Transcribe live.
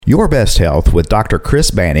Your Best Health with Dr.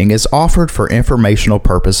 Chris Banning is offered for informational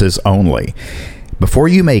purposes only. Before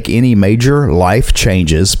you make any major life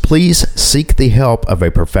changes, please seek the help of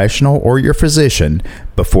a professional or your physician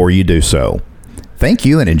before you do so. Thank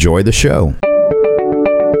you and enjoy the show.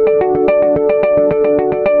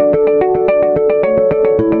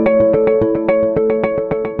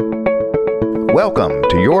 Welcome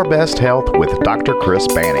to Your Best Health with Dr. Chris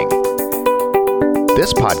Banning.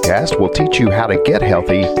 This podcast will teach you how to get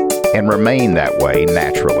healthy and remain that way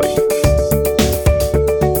naturally.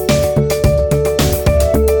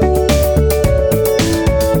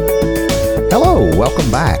 Hello, welcome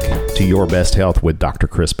back to Your Best Health with Dr.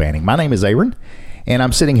 Chris Banning. My name is Aaron, and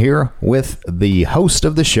I'm sitting here with the host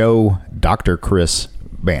of the show, Dr. Chris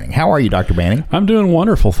Banning. How are you, Dr. Banning? I'm doing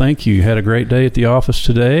wonderful, thank you. Had a great day at the office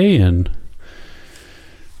today, and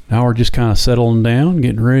now we're just kind of settling down,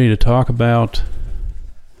 getting ready to talk about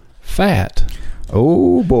fat.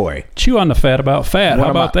 Oh, boy. Chew on the fat about fat. How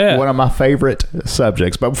about that? One of my favorite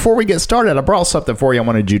subjects. But before we get started, I brought something for you I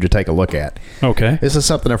wanted you to take a look at. Okay. This is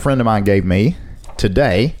something a friend of mine gave me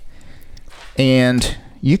today, and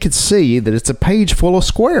you can see that it's a page full of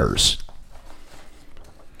squares.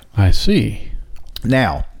 I see.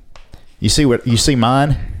 Now, you see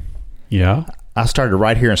mine? Yeah. I started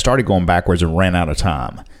right here and started going backwards and ran out of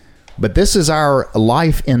time. But this is our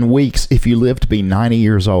life in weeks if you live to be 90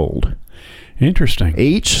 years old. Interesting.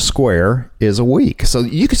 Each square is a week. So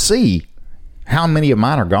you can see how many of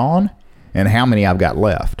mine are gone and how many I've got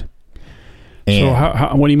left. And so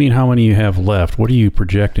how, what do you mean how many you have left? What are you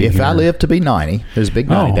projecting if here? I live to be 90, there's a big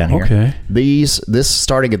 90 down here. Okay. This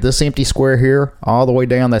starting at this empty square here all the way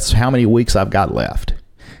down, that's how many weeks I've got left.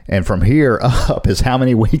 And from here up is how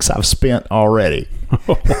many weeks I've spent already.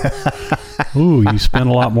 Ooh, you spent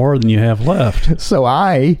a lot more than you have left. So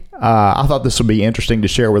I thought this would be interesting to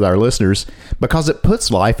share with our listeners because it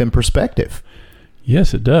puts life in perspective.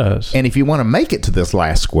 Yes, it does. And if you want to make it to this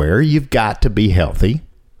last square, you've got to be healthy.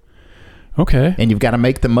 Okay. And you've got to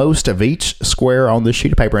make the most of each square on this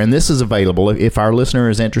sheet of paper. And this is available. If our listener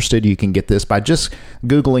is interested, you can get this by just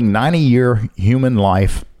Googling 90-year human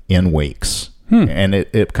life in weeks. And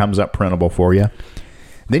it comes up printable for you.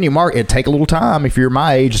 Then you mark it. Take a little time. If you're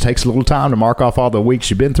my age, it takes a little time to mark off all the weeks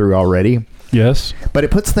you've been through already. Yes. But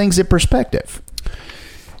it puts things in perspective.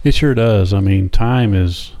 It sure does. I mean, time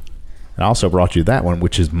is... I also brought you that one,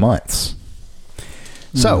 which is months.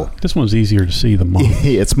 So this one's easier to see than mine.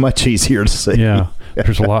 It's much easier to see. Yeah.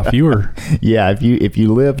 There's a lot fewer. Yeah. If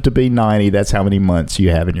you live to be 90, that's how many months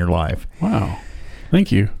you have in your life. Wow.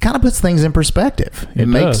 Thank you. Kind of puts things in perspective. It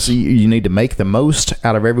makes you need to make the most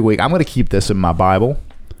out of every week. I'm going to keep this in my Bible,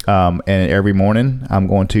 and every morning I'm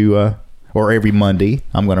going to, or every Monday,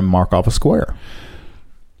 I'm going to mark off a square.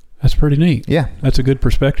 That's pretty neat. Yeah. That's a good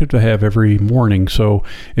perspective to have every morning. So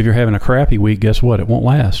if you're having a crappy week, guess what? It won't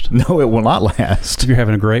last. No, it will not last. If you're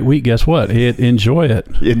having a great week, guess what? Enjoy it.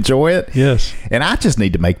 Enjoy it? Yes. And I just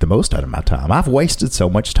need to make the most out of my time. I've wasted so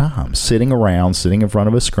much time sitting in front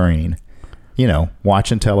of a screen,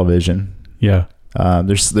 watching television. Yeah.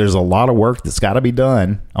 There's a lot of work that's got to be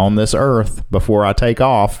done on this earth before I take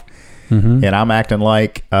off. Mm-hmm. And I'm acting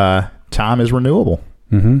like time is renewable.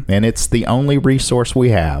 Mm-hmm. And it's the only resource we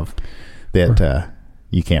have that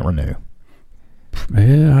you can't renew.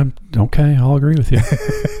 Yeah, okay. I'll agree with you.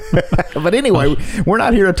 But anyway, we're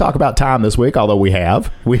not here to talk about time this week, although we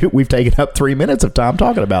have. We've taken up 3 minutes of time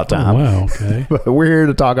talking about time. Oh, wow, okay. But we're here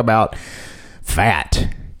to talk about fat.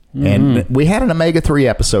 Mm-hmm. And we had an omega-3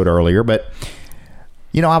 episode earlier, but,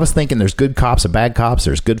 I was thinking there's good cops and bad cops.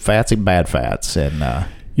 There's good fats and bad fats. And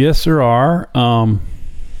yes, there are.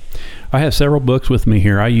 I have several books with me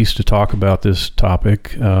here. I used to talk about this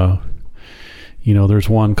topic. There's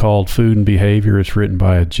one called Food and Behavior. It's written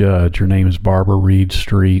by a judge. Her name is Barbara Reed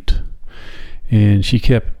Street. And she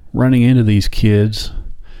kept running into these kids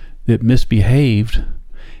that misbehaved,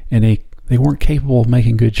 and they weren't capable of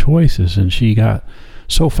making good choices. And she got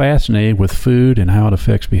so fascinated with food and how it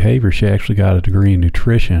affects behavior, she actually got a degree in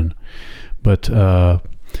nutrition. But,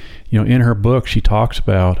 in her book, she talks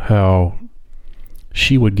about how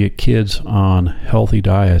she would get kids on healthy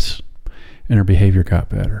diets and her behavior got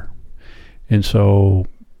better. And so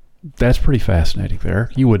that's pretty fascinating there.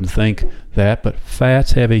 You wouldn't think that, but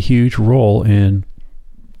fats have a huge role in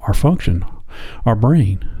our function, our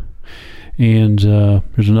brain. And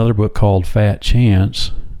there's another book called Fat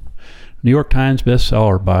Chance, New York Times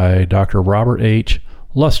bestseller by Dr. Robert H.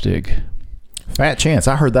 Lustig. Fat Chance.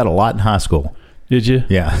 I heard that a lot in high school. Did you?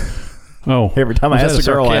 Yeah. Oh, every time I asked a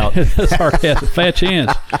girl out. Sarcastic. Fat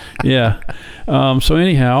Chance. Yeah. So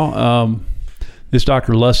anyhow, this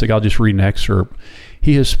Dr. Lustig, I'll just read an excerpt.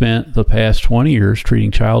 He has spent the past 20 years treating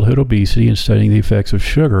childhood obesity and studying the effects of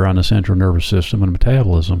sugar on the central nervous system and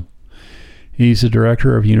metabolism. He's the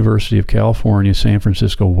director of University of California, San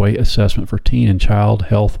Francisco Weight Assessment for Teen and Child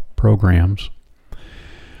Health Programs.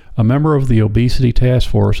 A member of the Obesity Task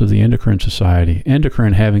Force of the Endocrine Society,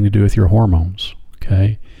 endocrine having to do with your hormones,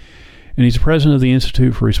 okay? And he's the president of the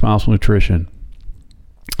Institute for Responsible Nutrition.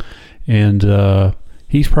 And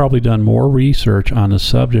he's probably done more research on the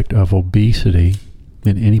subject of obesity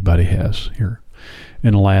than anybody has here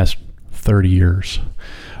in the last 30 years.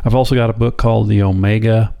 I've also got a book called The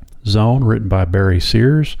Omega Zone, written by Barry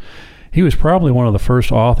Sears. He was probably one of the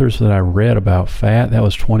first authors that I read about fat. That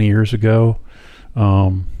was 20 years ago.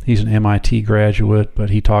 He's an MIT graduate, but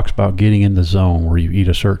he talks about getting in the zone where you eat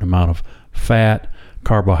a certain amount of fat,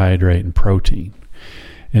 carbohydrate, and protein.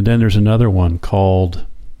 And then there's another one called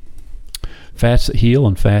Fats That Heal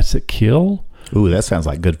and Fats That Kill. Ooh, that sounds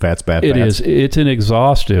like Good Fats, Bad Fats. It is. It's an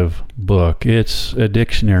exhaustive book. It's a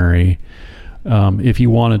dictionary. If you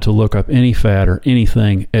wanted to look up any fat or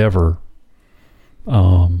anything ever,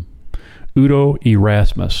 Udo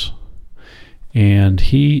Erasmus. And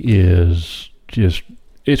he is just,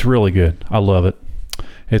 it's really good. I love it.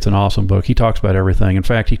 It's an awesome book. He talks about everything. In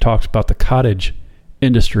fact, he talks about the cottage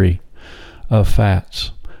industry of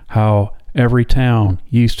fats, how every town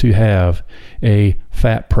used to have a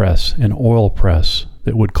fat press, an oil press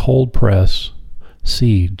that would cold press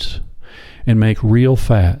seeds and make real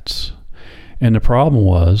fats. And the problem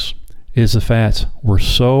is the fats were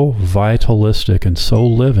so vitalistic and so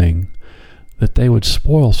living that they would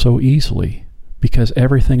spoil so easily because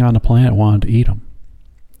everything on the planet wanted to eat them.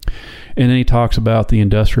 And then he talks about the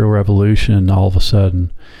Industrial Revolution, and all of a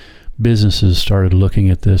sudden businesses started looking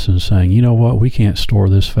at this and saying, you know what, we can't store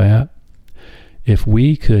this fat. If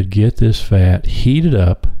we could get this fat heated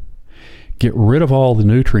up, get rid of all the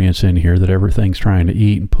nutrients in here that everything's trying to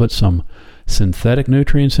eat, and put some synthetic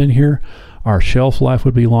nutrients in here, our shelf life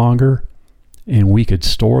would be longer, and we could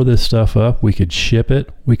store this stuff up, we could ship it,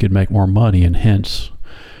 we could make more money, and hence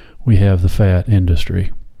we have the fat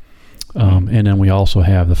industry. And then we also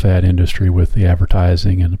have the fat industry with the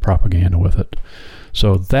advertising and the propaganda with it.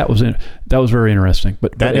 So that was very interesting.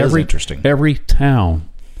 But interesting. Every town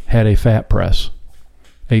had a fat press,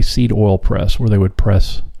 a seed oil press where they would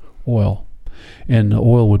press oil, and the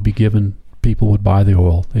oil would be given. People would buy the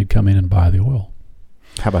oil. They'd come in and buy the oil.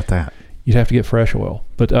 How about that? You'd have to get fresh oil,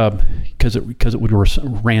 but because it would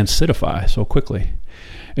rancidify so quickly.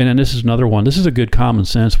 And then this is another one. This is a good common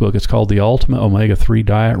sense book. It's called The Ultimate Omega-3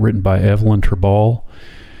 Diet, written by Evelyn Tribal.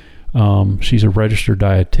 She's a registered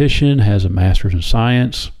dietitian, has a master's in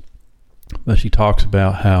science, but she talks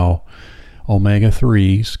about how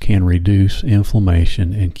omega-3s can reduce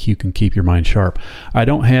inflammation and you can keep your mind sharp. I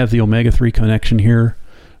don't have the omega-3 connection here.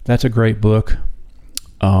 That's a great book.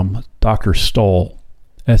 Dr. Stoll,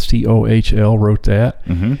 S-T-O-H-L, wrote that.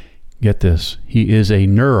 Mm-hmm. Get this. He is a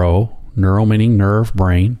neuro meaning nerve,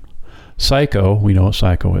 brain. Psycho, we know what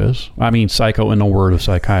psycho is. I mean psycho in the word of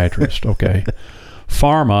psychiatrist, okay.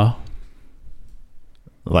 Pharma.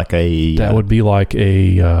 Like a... That would be like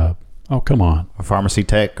a... oh, come on. A pharmacy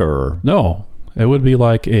tech or... No, it would be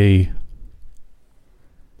like a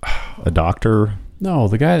doctor? No,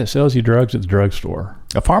 the guy that sells you drugs at the drugstore.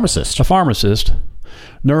 A pharmacist. A pharmacist.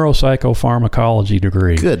 Neuropsychopharmacology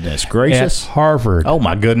degree. Goodness gracious. At Harvard. Oh,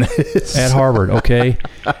 my goodness. At Harvard, okay.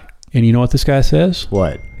 And you know what this guy says?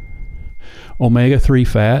 What? Omega-3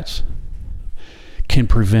 fats can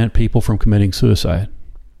prevent people from committing suicide.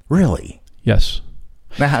 Really? Yes.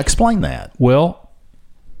 Now, explain that. Well,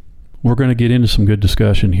 we're going to get into some good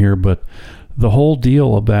discussion here, but the whole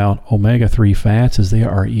deal about omega-3 fats is they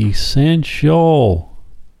are essential.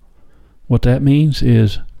 What that means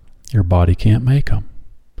is your body can't make them.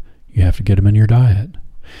 You have to get them in your diet.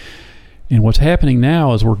 And what's happening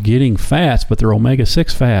now is we're getting fats, but they're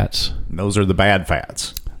omega-6 fats. Those are the bad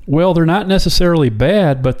fats. Well, they're not necessarily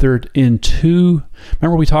bad, but they're in two...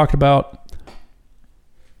 Remember we talked about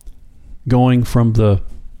going from the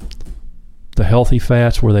healthy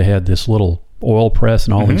fats where they had this little oil press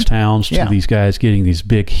in all these towns to these guys getting these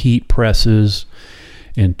big heat presses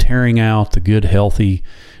and tearing out the good, healthy,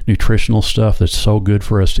 nutritional stuff that's so good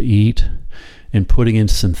for us to eat and putting in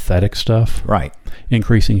synthetic stuff. Right.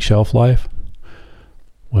 Increasing shelf life.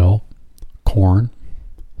 Well, corn,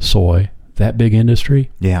 soy, that big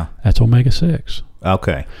industry. Yeah. That's omega-6.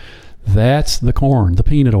 Okay. That's the corn, the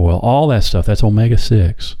peanut oil, all that stuff. That's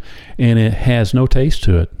omega-6. And it has no taste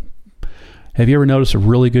to it. Have you ever noticed a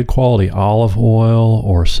really good quality olive oil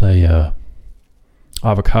or, say,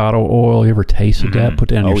 avocado oil? You ever tasted that? Put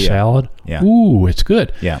that in your salad? Yeah. Ooh, it's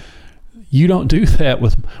good. Yeah. You don't do that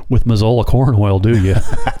with Mazola corn oil, do you?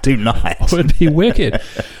 I do not. It would be wicked.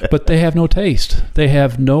 But they have no taste. They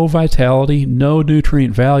have no vitality, no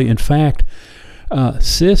nutrient value. In fact,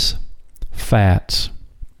 cis fats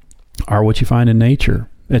are what you find in nature.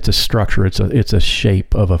 It's a structure. It's a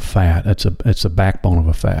shape of a fat. It's a backbone of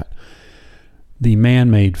a fat. The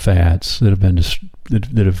man-made fats that have been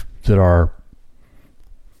that are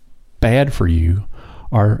bad for you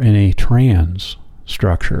are in a trans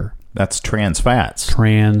structure. That's trans fats.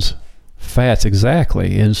 Trans fats,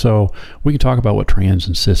 exactly. And so we can talk about what trans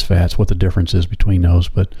and cis fats, what the difference is between those.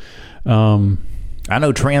 But I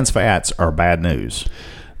know trans fats are bad news.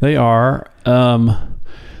 They are.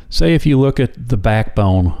 Say if you look at the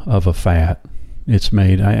backbone of a fat, it's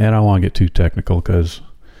made, and I don't want to get too technical because,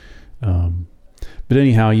 but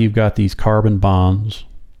anyhow, you've got these carbon bonds,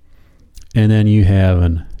 and then you have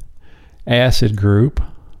an acid group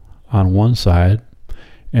on one side,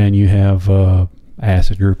 and you have a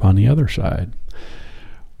acid group on the other side.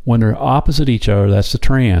 When they're opposite each other, that's the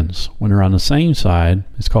trans. When they're on the same side,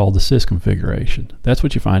 it's called the cis configuration. That's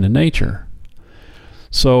what you find in nature.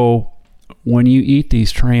 So when you eat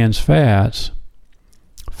these trans fats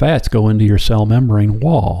go into your cell membrane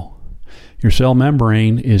wall. Your cell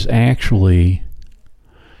membrane is actually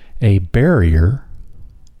a barrier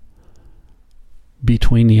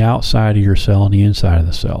between the outside of your cell and the inside of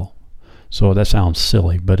the cell. So that sounds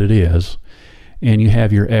silly, but it is. And you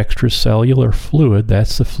have your extracellular fluid.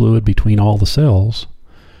 That's the fluid between all the cells.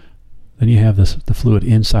 Then you have the fluid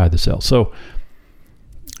inside the cell. So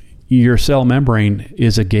your cell membrane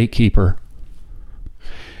is a gatekeeper.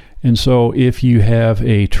 And so if you have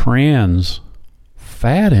a trans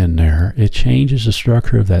fat in there, it changes the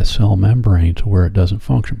structure of that cell membrane to where it doesn't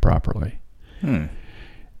function properly. And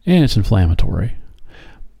it's inflammatory.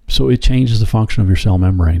 So it changes the function of your cell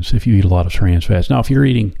membranes if you eat a lot of trans fats. Now, if you're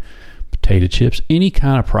eating potato chips, any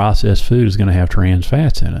kind of processed food is going to have trans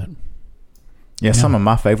fats in it. Yeah, some of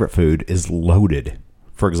my favorite food is loaded.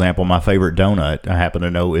 For example, my favorite donut, I happen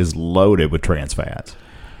to know, is loaded with trans fats.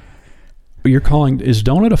 You're calling, is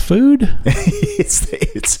donut a food?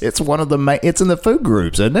 It's one of the it's in the food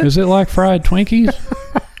groups, isn't it? Is it like fried Twinkies?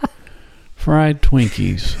 Fried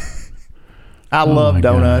Twinkies. I love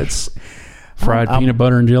donuts. Gosh. Fried peanut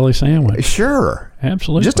butter and jelly sandwich. Sure.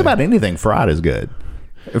 Absolutely. Just about anything fried is good.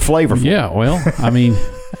 Flavorful. Yeah, well, I mean,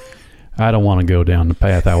 I don't want to go down the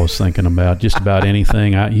path I was thinking about. Just about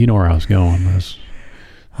anything. You know where I was going.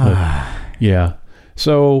 Yeah.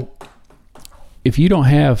 So if you don't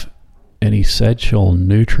have an essential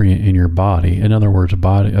nutrient in your body, in other words,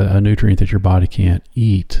 a nutrient that your body can't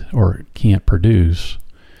eat or can't produce,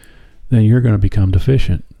 then you're going to become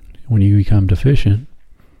deficient. When you become deficient,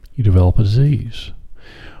 you develop a disease.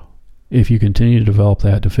 If you continue to develop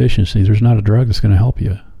that deficiency, there's not a drug that's going to help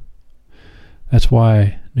you. That's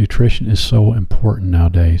why nutrition is so important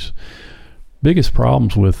nowadays. Biggest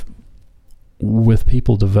problems with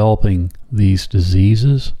people developing these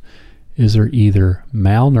diseases is they're either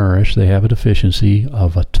malnourished, they have a deficiency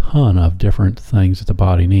of a ton of different things that the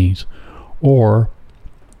body needs, or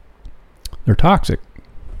they're toxic.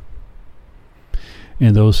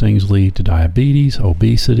 And those things lead to diabetes,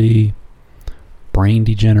 obesity, brain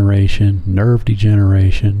degeneration, nerve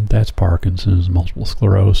degeneration. That's Parkinson's, multiple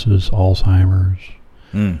sclerosis, Alzheimer's,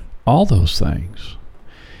 all those things.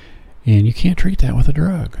 And you can't treat that with a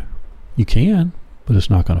drug. You can, but it's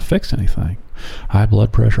not going to fix anything. High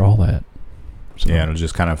blood pressure, all that. So, yeah, it'll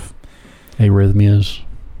just kind of arrhythmias.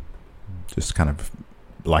 Just kind of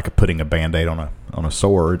like putting a Band-Aid on a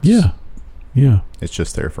sore. Yeah. It's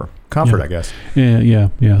just there for comfort, I guess.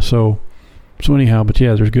 Yeah. So anyhow, but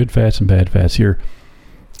yeah, there's good fats and bad fats here.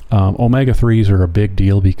 Omega-3s are a big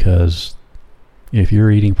deal because if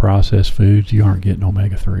you're eating processed foods, you aren't getting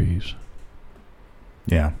omega-3s.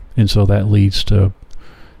 Yeah. And so that leads to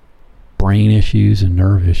brain issues and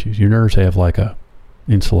nerve issues. Your nerves have like a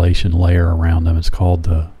insulation layer around them. It's called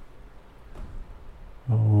the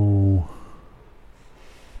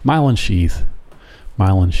myelin sheath.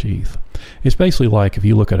 Myelin sheath. It's basically like if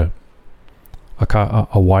you look at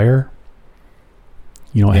a wire,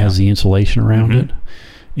 it has the insulation around it,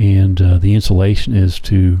 and the insulation is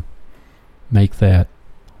to make that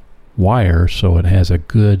wire so it has a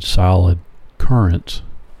good solid current,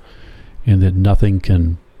 and that nothing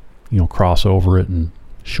can cross over it and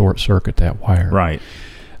short circuit that wire. Right.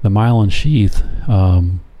 The myelin sheath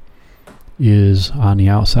is on the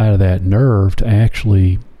outside of that nerve to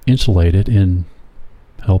actually insulate it and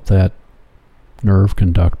help that nerve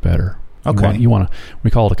conduct better. Okay.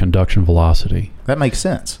 We call it a conduction velocity. That makes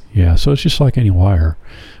sense. Yeah, so it's just like any wire.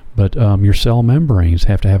 But your cell membranes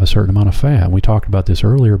have to have a certain amount of fat. And we talked about this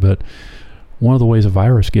earlier, but one of the ways a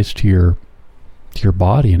virus gets to your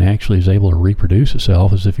body and actually is able to reproduce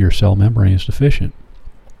itself is if your cell membrane is deficient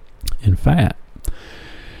in fat.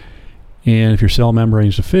 And if your cell membrane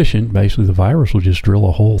is deficient, basically the virus will just drill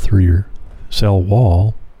a hole through your cell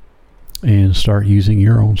wall and start using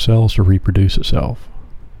your own cells to reproduce itself.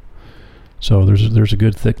 So there's a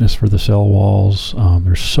good thickness for the cell walls.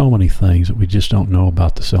 There's so many things that we just don't know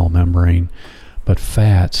about the cell membrane. But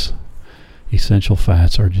fats, essential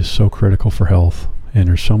fats, are just so critical for health. And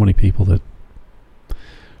there's so many people that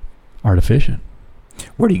are deficient.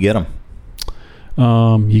 Where do you get them?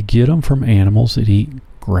 You get them from animals that eat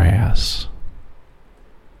grass.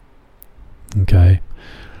 Okay.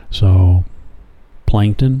 So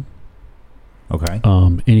plankton. Okay.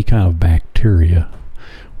 Any kind of bacteria.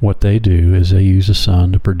 What they do is they use the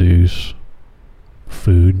sun to produce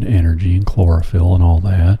food and energy and chlorophyll and all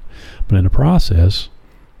that. But in the process,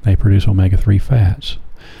 they produce omega-3 fats.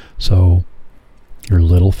 So your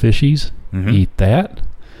little fishies eat that.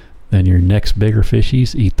 Then your next bigger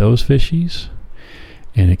fishies eat those fishies.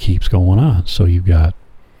 And it keeps going on. So you've got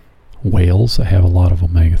whales that have a lot of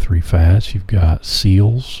omega-3 fats. You've got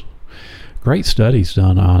seals. Great studies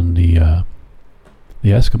done on the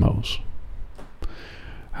Eskimos.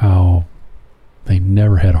 How they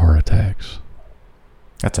never had heart attacks.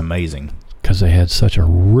 That's amazing. Because they had such a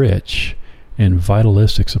rich and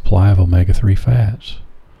vitalistic supply of omega-3 fats.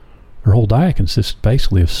 Their whole diet consists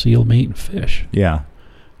basically of seal meat and fish. Yeah.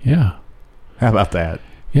 Yeah. How about that?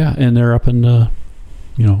 Yeah, and they're up in the,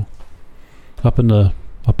 up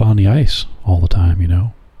on the ice all the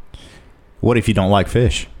time, What if you don't like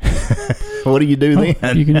fish? What do you do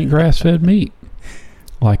then? You can eat grass-fed meat,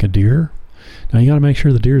 like a deer. Now you got to make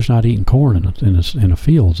sure the deer's not eating corn in the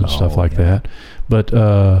fields and stuff like that. But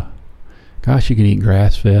gosh, you can eat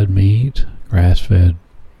grass-fed meat, grass-fed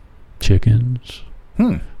chickens.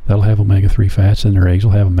 That'll have omega-3 fats, and their eggs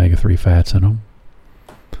will have omega-3 fats in them.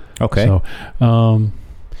 Okay. So,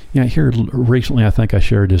 here recently, I think I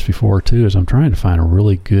shared this before too, is I'm trying to find a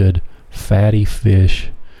really good fatty fish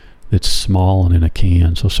that's small and in a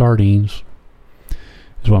can. So sardines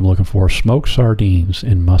is what I'm looking for. Smoked sardines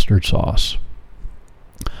in mustard sauce.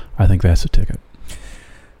 I think that's a ticket.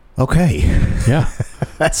 Okay. Yeah.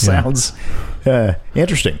 That sounds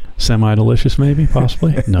interesting. Semi-delicious, maybe,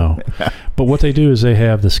 possibly? No. But what they do is they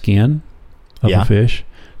have the skin of the fish.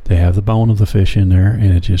 They have the bone of the fish in there,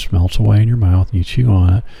 and it just melts away in your mouth, and you chew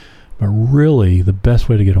on it. But really, the best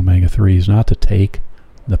way to get omega-3 is not to take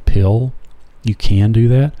the pill. You can do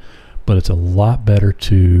that, but it's a lot better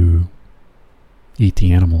to eat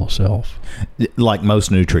the animal itself. Like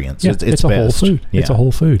most nutrients. Yeah, it's a best. whole food. Yeah. It's a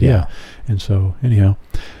whole food, yeah. And so, anyhow.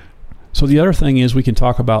 So the other thing is we can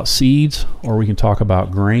talk about seeds or we can talk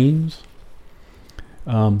about grains.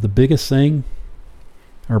 The biggest thing,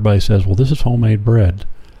 everybody says, well, this is homemade bread.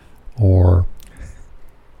 Or,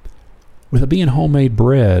 with it being homemade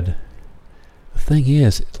bread, the thing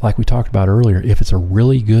is, like we talked about earlier, if it's a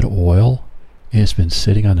really good oil and it's been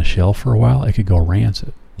sitting on the shelf for a while, it could go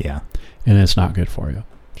rancid. Yeah. And it's not good for you.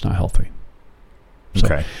 It's not healthy. So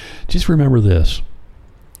Okay. just remember this.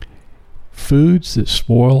 Foods that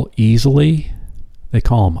spoil easily, they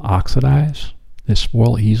call them oxidize, that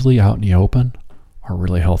spoil easily out in the open are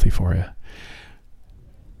really healthy for you.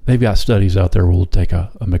 They've got studies out there where we'll take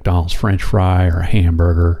a McDonald's French fry or a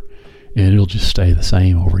hamburger and it'll just stay the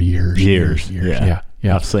same over years. Yeah.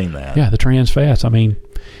 I've seen that. Yeah, the trans fats. I mean,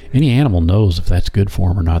 any animal knows if that's good for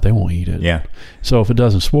them or not. They won't eat it. Yeah. So if it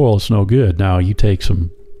doesn't spoil, it's no good. Now, you take some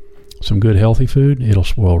good healthy food, it'll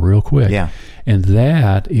spoil real quick. Yeah. And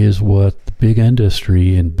that is what the big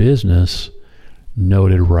industry and business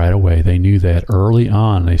noted right away. They knew that early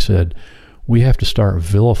on. They said, we have to start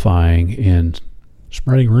vilifying and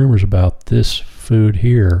spreading rumors about this food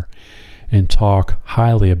here and talk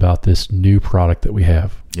highly about this new product that we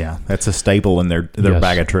have. Yeah, that's a staple in their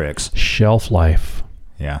bag of tricks. Shelf life.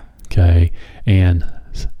 Yeah. Okay. And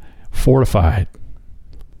fortified.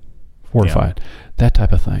 That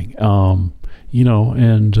type of thing. And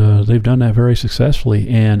they've done that very successfully.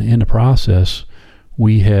 And in the process,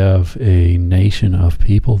 we have a nation of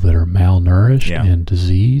people that are malnourished and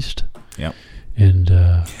diseased. Yep. And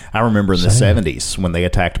I remember in the 70s when they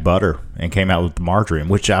attacked butter and came out with margarine,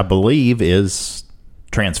 which I believe is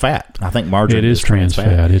trans fat. I think margarine is trans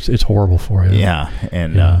fat. It's horrible for you. Yeah.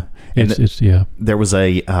 And there was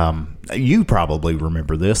you probably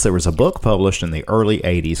remember this. There was a book published in the early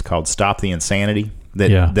 80s called Stop the Insanity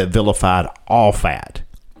that vilified all fat,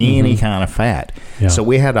 any kind of fat. Yeah. So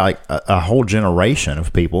we had a whole generation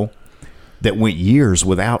of people that went years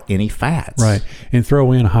without any fats. Right. And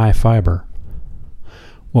throw in high fiber.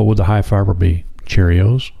 What would the high fiber be?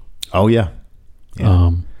 Cheerios. Oh, yeah.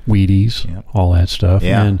 Wheaties, all that stuff.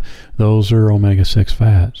 Yeah. And those are omega-6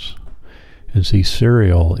 fats. And see,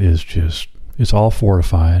 cereal is just, it's all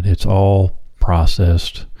fortified. It's all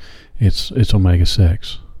processed. It's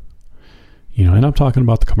omega-6. You know, and I'm talking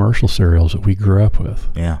about the commercial cereals that we grew up with.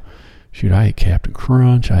 Yeah. Shoot, I ate Captain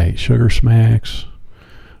Crunch. I ate Sugar Smacks.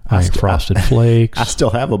 I ate Frosted Flakes. I still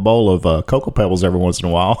have a bowl of Cocoa Pebbles every once in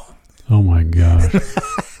a while. Oh, my gosh.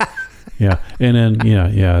 Yeah. And then,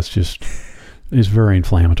 it's just, it's very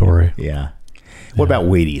inflammatory. Yeah. What about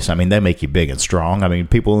Wheaties? I mean, they make you big and strong. I mean,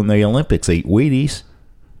 people in the Olympics eat Wheaties.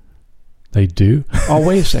 They do? Oh,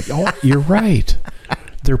 wait a second. Oh, you're right.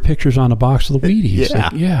 There are pictures on the box of the Wheaties.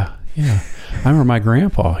 Yeah. Yeah. I remember my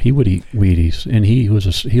grandpa, he would eat Wheaties, and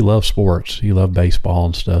he loved sports. He loved baseball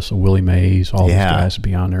and stuff. So Willie Mays, all those guys would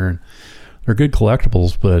be on there. And they're good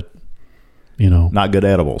collectibles, but, you know. Not good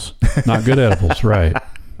edibles. Not good edibles, right.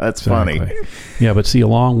 That's funny. Yeah, but see,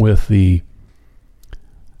 along with the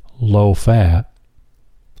low fat,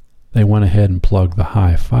 they went ahead and plugged the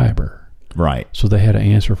high fiber. Right. So they had to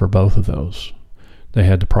answer for both of those. They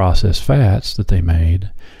had the processed fats that they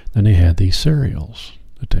made, then they had these cereals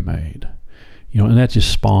that they made. You know, and that just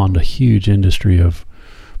spawned a huge industry of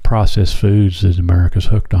processed foods that America's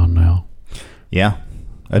hooked on now. Yeah.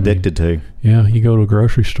 Addicted to. Yeah, you go to a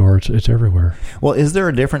grocery store, it's everywhere. Well, is there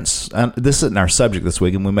a difference? This isn't our subject this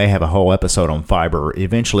week, and we may have a whole episode on fiber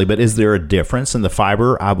eventually, but is there a difference in the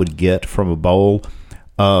fiber I would get from a bowl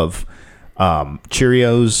of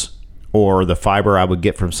Cheerios or the fiber I would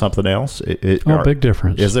get from something else? Big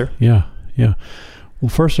difference. Is there? Yeah. Well,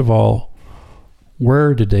 first of all,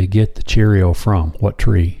 where did they get the Cheerio from? What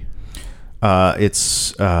tree?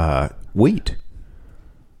 It's wheat.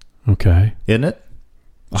 Okay. Isn't it?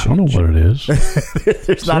 I don't know what it is.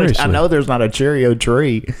 There's not. I know there's not a Cheerio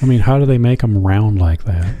tree. I mean, how do they make them round like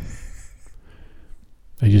that?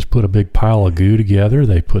 They just put a big pile of goo together.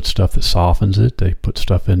 They put stuff that softens it. They put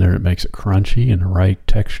stuff in there that makes it crunchy and the right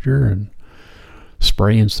texture, and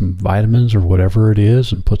spray in some vitamins or whatever it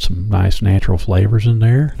is, and put some nice natural flavors in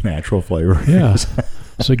there. Natural flavor. Yeah.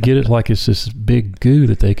 So get it like it's this big goo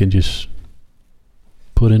that they can just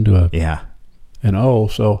put into a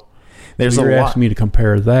so. There's you're a lot. asking me to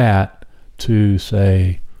compare that to,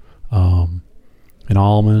 say, an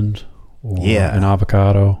almond or an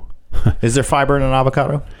avocado. Is there fiber in an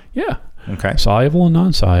avocado? Yeah. Okay. Soluble and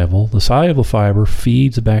non-soluble. The soluble fiber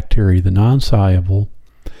feeds the bacteria. The non-soluble,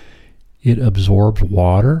 it absorbs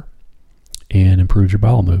water and improves your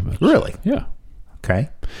bowel movements. Really? Yeah. Okay.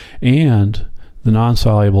 And the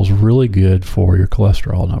non-soluble is really good for your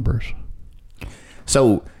cholesterol numbers.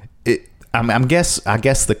 So, I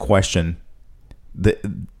guess the question that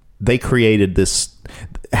they created this.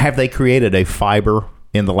 Have they created a fiber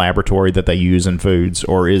in the laboratory that they use in foods,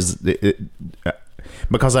 or is it?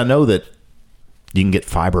 Because I know that you can get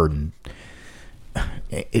fiber and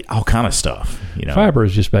all kind of stuff. You know, fiber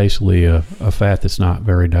is just basically a fat that's not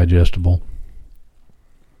very digestible.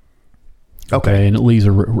 Okay, and it leaves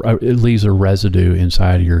a residue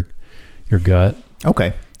inside of your gut.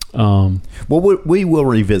 Okay. Well, we will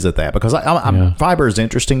revisit that because fiber is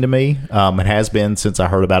interesting to me. It has been since I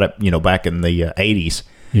heard about it, back in the 80s.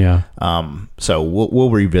 Yeah. So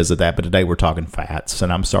we'll revisit that. But today we're talking fats,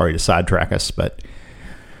 and I'm sorry to sidetrack us, but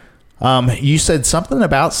you said something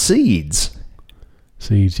about seeds.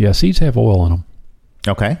 Seeds, yeah. Seeds have oil in them.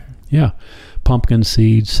 Okay. Yeah. Pumpkin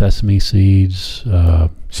seeds, sesame seeds,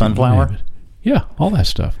 sunflower. Yeah, all that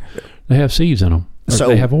stuff. They have seeds in them. So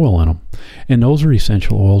they have oil in them. And those are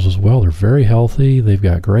essential oils as well. They're very healthy. They've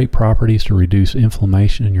got great properties to reduce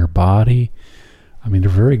inflammation in your body. I mean, they're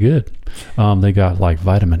very good. They got like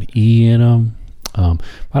vitamin E in them.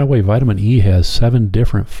 By the way, vitamin E has 7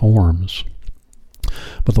 different forms.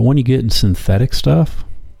 But the one you get in synthetic stuff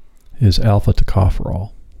is alpha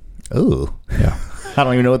tocopherol. Ooh. Yeah. I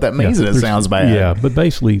don't even know what that means, and it sounds bad. Yeah, but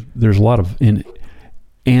basically there's a lot of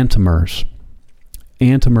antimers.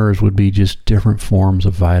 Antimers would be just different forms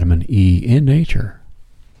of vitamin E in nature.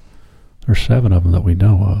 There's 7 of them that we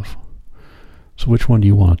know of. So which one do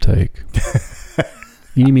you want to take?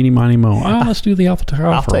 Eeny, meeny, miny, mo. Let's do the alpha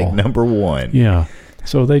tocopherol. I'll take number 1. Yeah.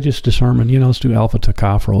 So they just determined, let's do alpha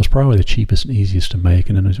tocopherol. It's probably the cheapest and easiest to make,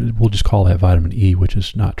 and then we'll just call that vitamin E, which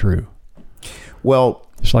is not true. Well,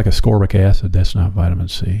 it's like ascorbic acid. That's not vitamin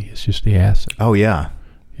C. It's just the acid. Oh, yeah.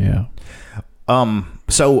 Yeah.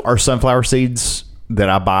 So are sunflower seeds that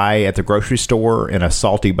I buy at the grocery store in a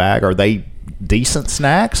salty bag, are they decent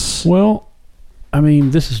snacks? Well, I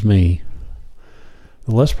mean, this is me.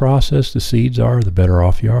 The less processed the seeds are, the better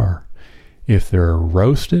off you are. If they're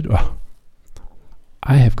roasted,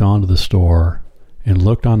 I have gone to the store and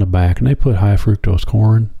looked on the back, and they put high fructose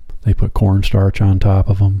corn. They put cornstarch on top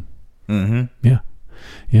of them. Mm-hmm.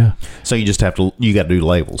 Yeah. So you got to do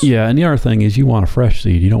labels. Yeah, and the other thing is you want a fresh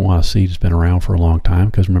seed. You don't want a seed that's been around for a long time,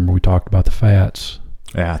 because remember we talked about the fats.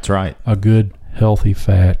 Yeah, that's right. A good, healthy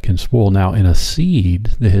fat can spoil. Now, in a seed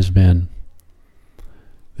that is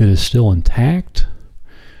still intact,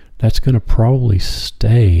 that's going to probably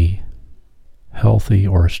stay healthy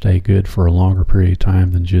or stay good for a longer period of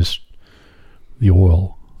time than just the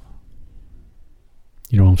oil.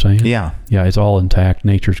 You know what I'm saying? Yeah. Yeah, it's all intact.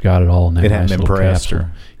 Nature's got it all in that It nice hadn't been little pressed. capsule.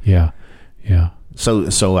 Yeah.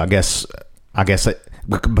 So I guess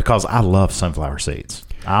because I love sunflower seeds.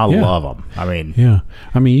 I love them. I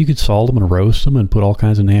mean, you could salt them and roast them and put all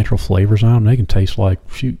kinds of natural flavors on them. They can taste like,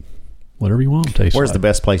 whatever you want them to taste where's like. the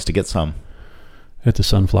best place to get some? At the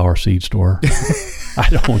sunflower seed store. I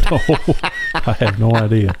don't know. I have no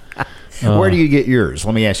idea. Where do you get yours?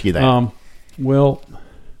 Let me ask you that. Well,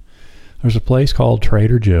 there's a place called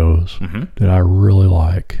Trader Joe's that I really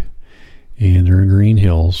like, and they're in Green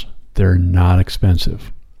Hills. They're not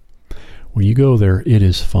expensive. When you go there, it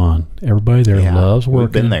is fun. Everybody there loves working.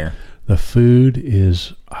 We've been there. The food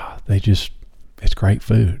is, it's great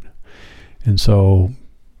food. And so,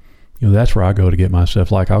 that's where I go to get my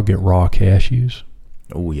stuff. Like, I'll get raw cashews.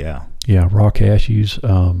 Oh, yeah. Yeah, raw cashews.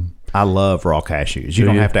 I love raw cashews. You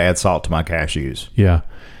don't have to add salt to my cashews. Yeah.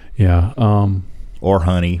 Or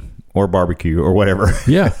honey, or barbecue, or whatever.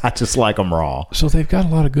 Yeah. I just like them raw. So they've got a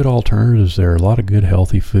lot of good alternatives there, a lot of good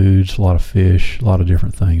healthy foods, a lot of fish, a lot of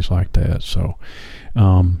different things like that. So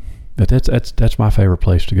that's my favorite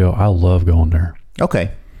place to go. I love going there.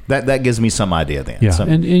 Okay. That gives me some idea then. Yeah,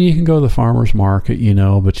 and you can go to the farmer's market,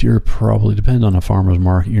 but you're probably, depending on the farmer's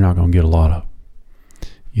market, you're not going to get a lot of,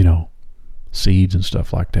 seeds and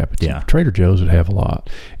stuff like that. But Trader Joe's would have a lot.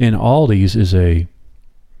 And Aldi's is a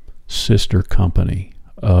sister company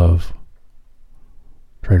of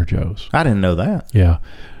Trader Joe's. I didn't know that. Yeah.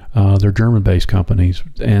 They're German-based companies,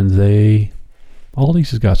 and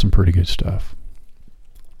Aldi's has got some pretty good stuff.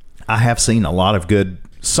 I have seen a lot of good,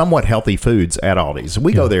 somewhat healthy foods at Aldi's.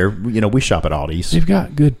 We go there, we shop at Aldi's. They've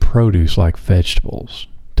got good produce like vegetables.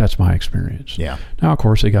 That's my experience. Yeah. Now, of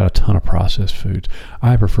course, they got a ton of processed foods.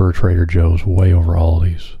 I prefer Trader Joe's way over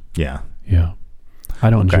Aldi's. Yeah. Yeah. I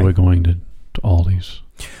don't enjoy going to Aldi's.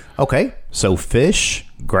 Okay. So fish,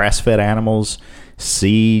 grass-fed animals,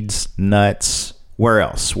 seeds, nuts. Where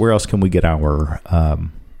else? Where else can we get our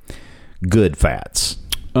good fats?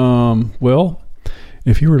 Well,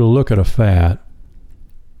 if you were to look at a fat,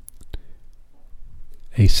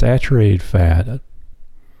 a saturated fat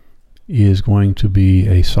is going to be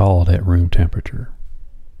a solid at room temperature.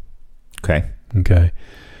 Okay.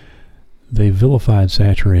 They vilified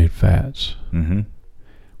saturated fats. Mm-hmm.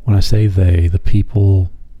 When I say the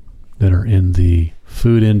people that are in the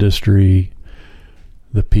food industry,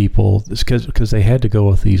 the people, it's because they had to go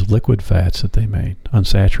with these liquid fats that they made,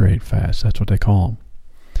 unsaturated fats. That's what they call them.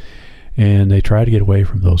 And they try to get away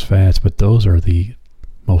from those fats, but those are the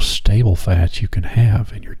most stable fats you can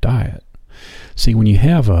have in your diet. See, when you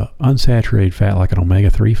have a unsaturated fat like an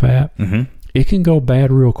omega-3 fat, it can go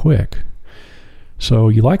bad real quick. So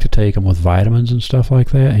you like to take them with vitamins and stuff like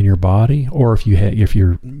that in your body, or if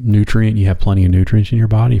you're nutrient, you have plenty of nutrients in your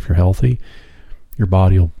body. If you're healthy, your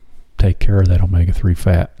body will take care of that omega-3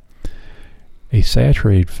 fat. A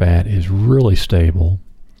saturated fat is really stable,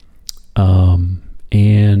 and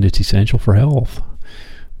it's essential for health.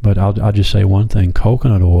 But I'll just say one thing: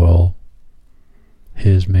 coconut oil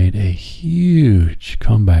has made a huge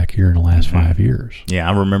comeback here in the last 5 years. Yeah,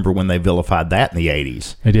 I remember when they vilified that in the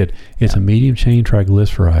 80s. They did. It's a medium chain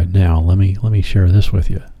triglyceride. Now, let me share this with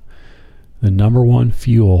you. The number one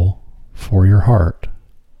fuel for your heart,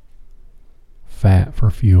 fat for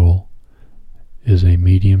fuel, is a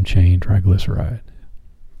medium chain triglyceride.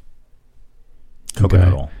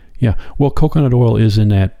 Coconut oil. Yeah. Well, coconut oil is in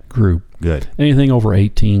that group. Good. Anything over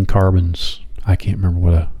 18 carbons, I can't remember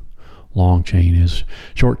what a long chain is.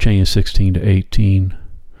 Short chain is 16 to 18.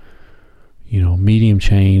 Medium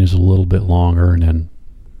chain is a little bit longer, and then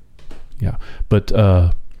but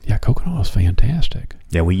coconut oil is fantastic.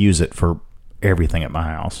 Yeah, we use it for everything at my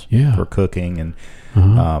house. Yeah, for cooking, and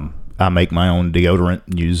I make my own deodorant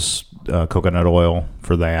and use coconut oil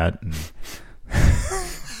for that.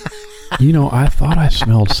 I thought I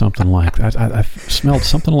smelled something like that. I smelled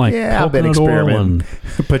something like coconut oil and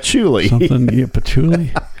patchouli.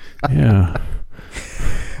 Patchouli. Yeah.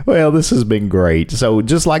 Well, this has been great. So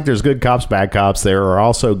just like there's good cops, bad cops, there are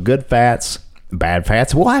also good fats, bad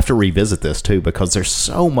fats. We'll have to revisit this too, because there's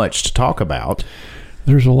so much to talk about.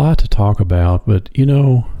 There's a lot to talk about, but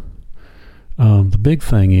the big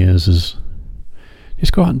thing is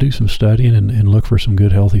just go out and do some studying and look for some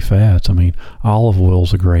good healthy fats. I mean, olive oil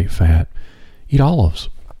is a great fat. Eat olives.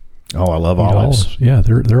 Oh, I love olives. Yeah,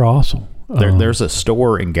 they're awesome. There's a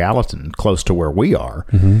store in Gallatin close to where we are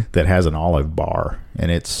that has an olive bar, and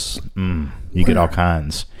it's you get all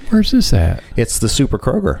kinds. Where's this at? It's the Super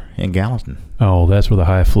Kroger in Gallatin. Oh, that's where the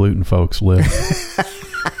highfalutin folks live.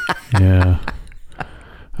 Yeah.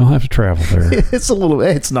 I'll have to travel there.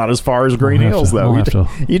 It's not as far as Green Hills, though.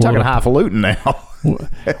 You're talking highfalutin now.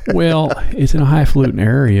 Well, it's in a highfalutin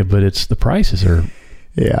area, but the prices are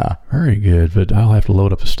very good. But I'll have to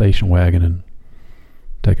load up a station wagon and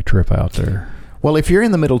take a trip out there. Well, if you're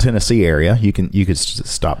in the Middle Tennessee area, you could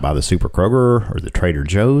stop by the Super Kroger or the Trader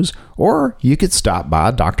Joe's, or you could stop by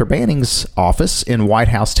Dr. Banning's office in White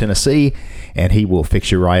House, Tennessee, and he will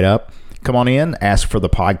fix you right up. Come on in, ask for the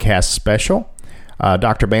podcast special.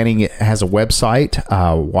 Dr. Banning has a website,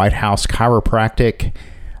 White House Chiropractic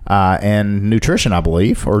and Nutrition, I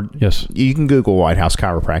believe. Or yes, you can Google White House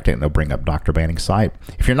Chiropractic and they'll bring up Dr. Banning's site.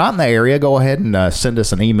 If you're not in the area, go ahead and send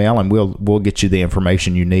us an email and we'll get you the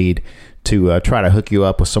information you need to try to hook you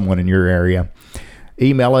up with someone in your area.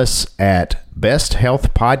 Email us at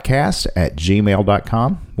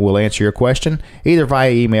besthealthpodcast@gmail.com. We'll answer your question either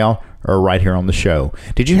via email or right here on the show.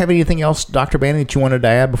 Did you have anything else, Dr. Banning, that you wanted to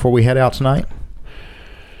add before we head out tonight?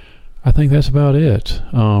 I think that's about it.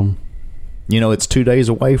 It's 2 days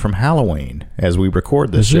away from Halloween as we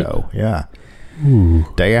record this show. Yeah. Ooh.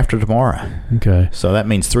 Day after tomorrow. Okay. So that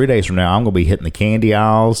means 3 days from now, I'm going to be hitting the candy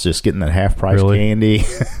aisles, just getting that half-price candy.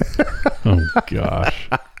 Oh, gosh.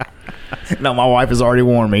 No, my wife has already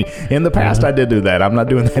warned me. In the past, I did do that. I'm not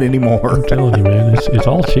doing that anymore. I'm telling you, man, it's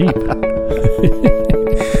all cheap.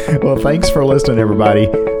 Well, thanks for listening, everybody.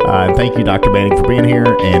 And thank you, Dr. Banning, for being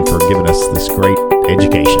here and for giving us this great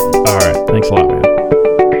education. All right. Thanks a lot, man.